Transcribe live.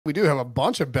We do have a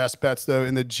bunch of best bets though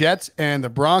in the Jets and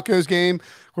the Broncos game.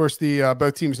 Of course, the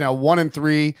both teams now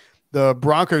 1-3. The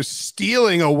Broncos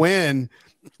stealing a win,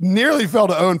 nearly fell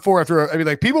to 0-4 after. I mean,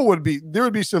 like there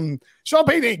would be some. Sean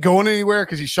Payton ain't going anywhere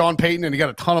because he's Sean Payton and he got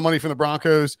a ton of money from the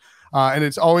Broncos, and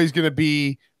it's always going to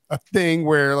be a thing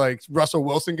where like Russell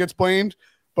Wilson gets blamed.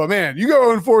 But man, you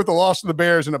go 0-4 with a loss to the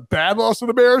Bears and a bad loss to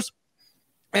the Bears,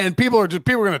 and people are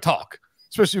going to talk.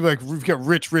 Especially like we've got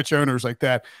rich owners like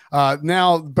that.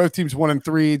 Now both teams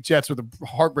 1-3. Jets with a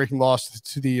heartbreaking loss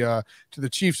to the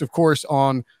Chiefs, of course,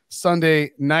 on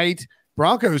Sunday night.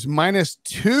 Broncos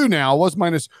 -2 now, was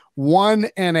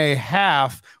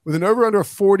 -1.5 with an over under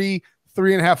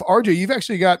 43.5. RJ, you've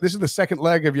actually got, this is the second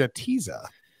leg of your teaser.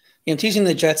 I'm teasing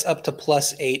the Jets up to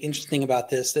 +8. Interesting about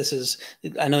this is,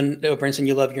 I know, Brinson,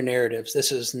 you love your narratives.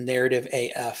 This is narrative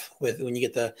AF with when you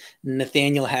get the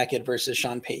Nathaniel Hackett versus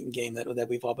Sean Payton game that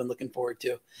we've all been looking forward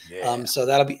to. Yeah. So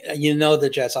that'll be, the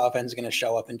Jets offense is going to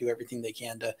show up and do everything they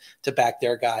can to back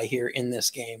their guy here in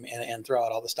this game and throw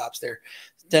out all the stops there.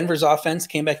 Denver's offense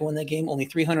came back and won that game, only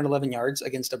 311 yards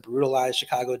against a brutalized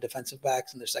Chicago defensive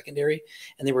backs in their secondary.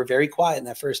 And they were very quiet in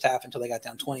that first half until they got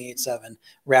down 28-7,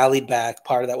 rallied back.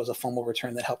 Part of that was a fumble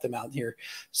return that helped them out here.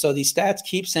 So these stats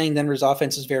keep saying Denver's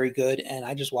offense is very good. And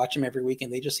I just watch them every week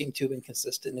and they just seem too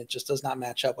inconsistent. It just does not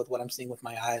match up with what I'm seeing with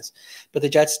my eyes. But the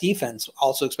Jets defense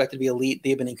also expected to be elite.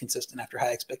 They've been inconsistent after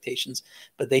high expectations,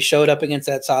 but they showed up against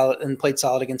that solid and played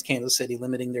solid against Kansas City,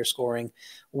 limiting their scoring.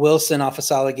 Wilson off a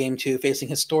solid game too, facing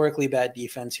historically bad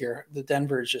defense here. The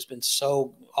Denver has just been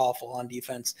so awful on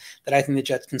defense that I think the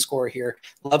Jets can score here.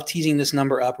 Love teasing this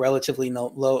number up, relatively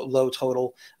low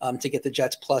total to get the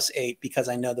Jets +8 because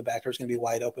I know the back door is going to be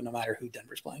wide open no matter who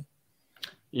Denver's playing.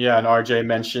 Yeah, and RJ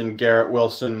mentioned Garrett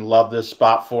Wilson. Love this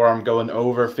spot for him, going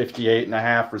over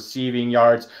 58.5 receiving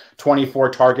yards,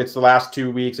 24 targets the last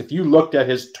 2 weeks. If you looked at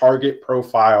his target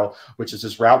profile, which is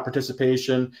his route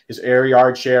participation, his air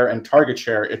yard share, and target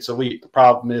share, it's elite. The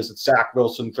problem is it's Zach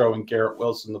Wilson throwing Garrett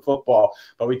Wilson the football.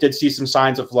 But we did see some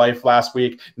signs of life last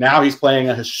week. Now he's playing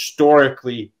a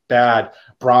historically bad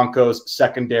Broncos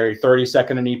secondary,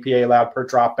 32nd in EPA allowed per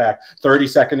dropback,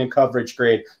 32nd in coverage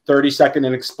grade, 32nd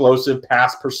in explosive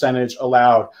pass percentage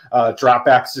allowed,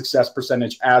 dropback success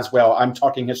percentage as well. I'm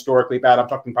talking historically bad. I'm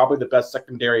talking probably the best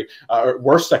secondary, or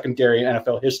worst secondary in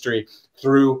NFL history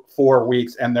through 4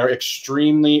 weeks, and they're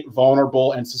extremely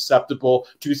vulnerable and susceptible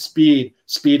to speed.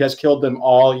 Speed has killed them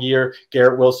all year.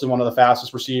 Garrett Wilson, one of the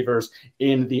fastest receivers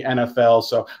in the NFL.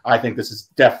 So I think this is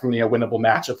definitely a winnable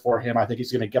matchup for him. I think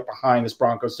he's going to get behind this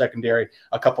Broncos secondary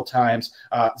a couple times.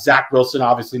 Zach Wilson,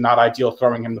 obviously not ideal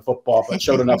throwing him the football, but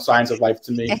showed enough signs of life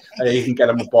to me that he can get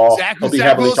him the ball. He'll be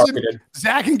heavily targeted.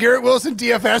 Zach and Garrett Wilson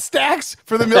DFS stacks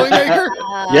for the Million Maker?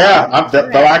 Yeah,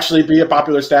 they'll actually be a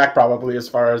popular stack probably as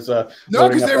far as no,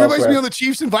 because everybody's going to be on the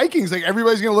Chiefs and Vikings. Like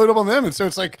everybody's going to load up on them. And so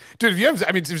it's like, dude,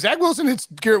 if Zach Wilson hits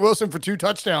Garrett Wilson for 2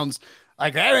 touchdowns,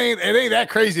 like it ain't that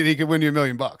crazy that he could win you $1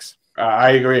 million.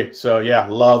 I agree. So yeah,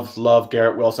 love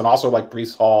Garrett Wilson. Also like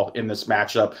Breece Hall in this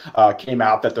matchup. Came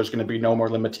out that there's going to be no more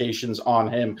limitations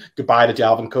on him. Goodbye to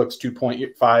Dalvin Cook's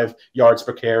 2.5 yards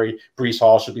per carry. Breece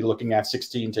Hall should be looking at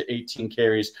 16 to 18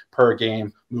 carries per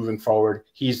game moving forward.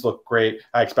 He's looked great.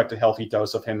 I expect a healthy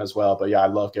dose of him as well. But yeah, I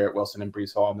love Garrett Wilson and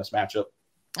Breece Hall in this matchup.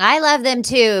 I love them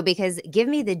too because give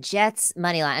me the Jets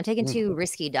money line. I'm taking 2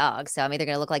 risky dogs, so I'm either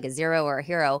going to look like a 0 or a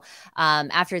hero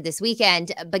after this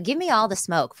weekend. But give me all the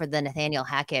smoke for the Nathaniel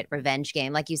Hackett revenge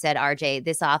game. Like you said, RJ,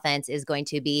 this offense is going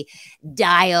to be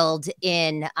dialed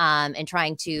in and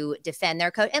trying to defend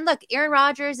their coach. And look, Aaron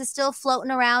Rodgers is still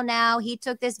floating around now. He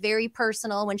took this very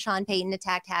personal when Sean Payton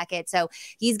attacked Hackett, so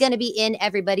he's going to be in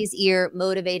everybody's ear,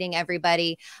 motivating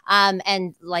everybody.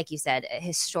 And like you said, a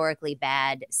historically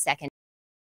bad second.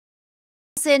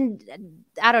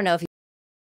 I don't know if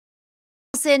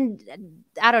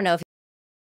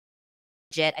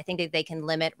I think that they can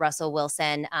limit Russell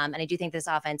Wilson. And I do think this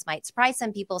offense might surprise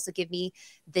some people. So give me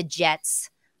the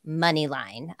Jets money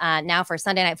line. Now for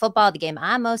Sunday Night Football, the game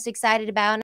I'm most excited about.